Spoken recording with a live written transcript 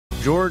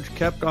George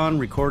kept on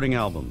recording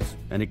albums,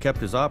 and he kept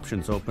his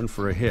options open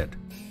for a hit.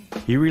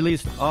 He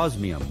released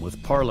Osmium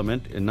with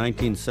Parliament in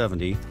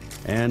 1970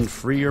 and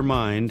Free Your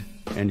Mind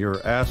and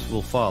Your Ass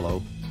Will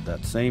Follow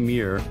that same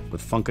year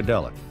with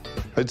Funkadelic.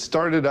 I'd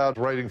started out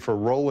writing for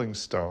Rolling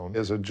Stone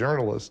as a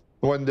journalist.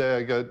 One day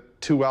I got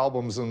 2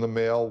 albums in the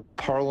mail,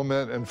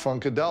 Parliament and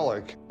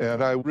Funkadelic,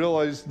 and I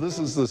realized this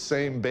is the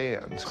same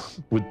band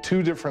with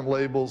 2 different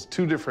labels,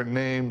 2 different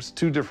names,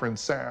 2 different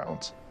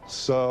sounds.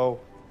 So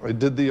I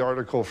did the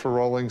article for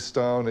Rolling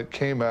Stone, it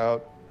came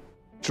out.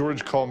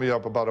 George called me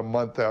up about a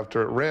month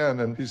after it ran,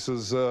 and he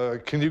says,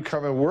 can you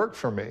come and work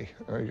for me?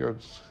 And I go,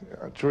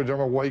 yeah, George, I'm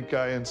a white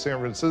guy in San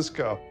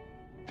Francisco.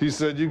 He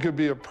said, you could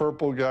be a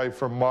purple guy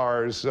from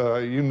Mars.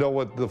 You know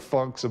what the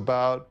funk's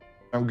about.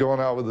 I'm going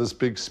out with this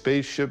big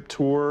spaceship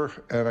tour,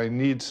 and I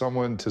need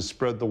someone to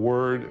spread the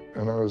word.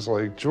 And I was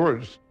like,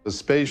 George, a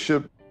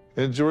spaceship?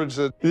 And George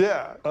said,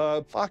 yeah,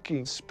 a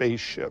fucking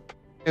spaceship.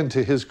 And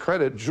to his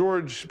credit,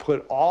 George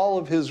put all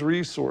of his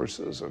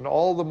resources and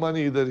all the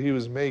money that he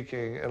was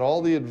making and all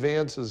the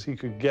advances he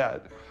could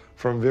get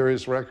from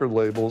various record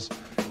labels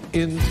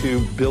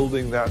into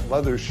building that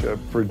Mothership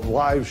for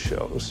live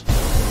shows.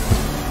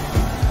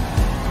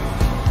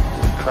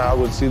 The crowd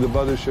would see the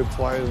Mothership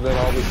flying, and then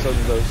all of a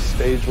sudden the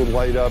stage would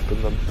light up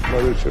and the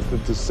Mothership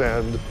would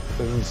descend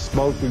and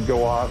smoke would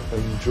go off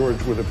and George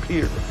would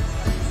appear.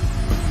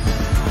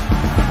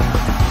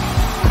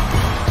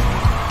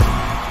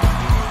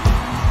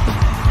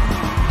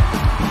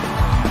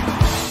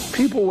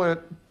 People went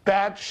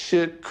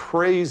batshit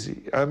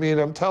crazy. I mean,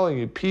 I'm telling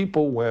you,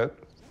 people went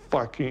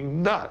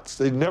fucking nuts.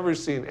 They'd never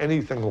seen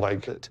anything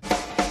like it.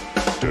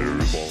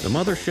 The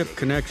Mothership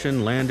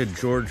connection landed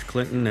George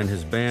Clinton and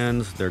his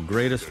bands their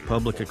greatest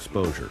public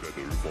exposure.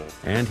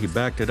 And he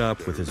backed it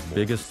up with his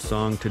biggest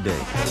song to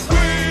date.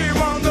 We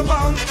want the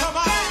bunk, come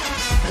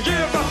on,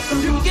 give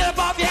up. You get up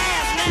off your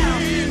ass now.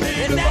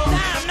 It's that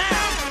time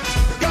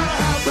now.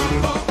 Gotta have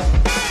some bunk.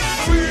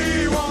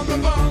 We want the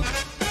bunk.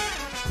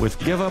 With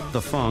Give Up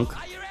the Funk,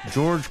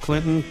 George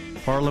Clinton,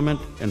 Parliament,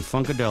 and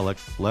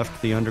Funkadelic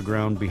left the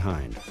underground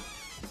behind.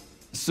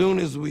 As soon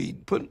as we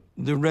put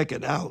the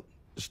record out,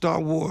 Star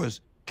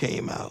Wars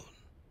came out.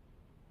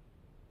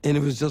 And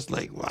it was just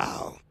like,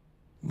 wow.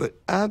 But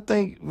I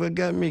think what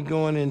got me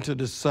going into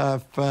the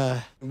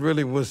sci-fi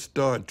really was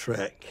Star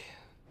Trek.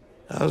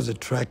 I was a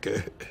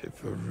tracker,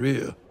 for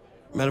real.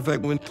 Matter of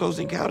fact, when Close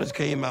Encounters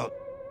came out,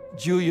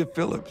 Julia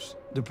Phillips,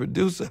 the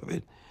producer of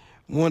it,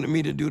 wanted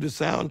me to do the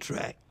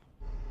soundtrack.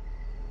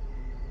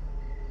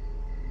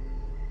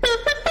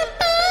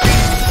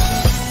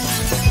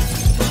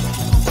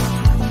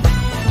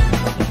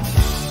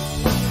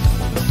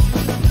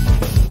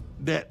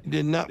 That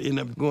did not end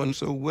up going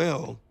so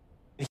well.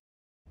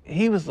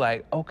 He was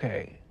like,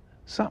 okay,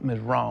 something is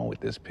wrong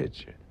with this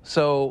picture.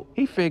 So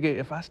he figured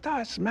if I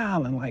start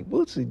smiling like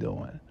Bootsy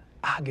doing,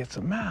 I'll get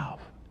some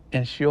mouth.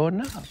 And sure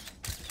enough,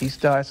 he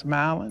starts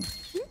smiling.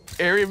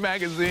 Every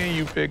magazine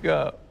you pick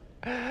up,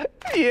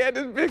 he had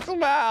this big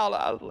smile.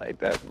 I was like,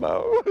 that's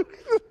Mo.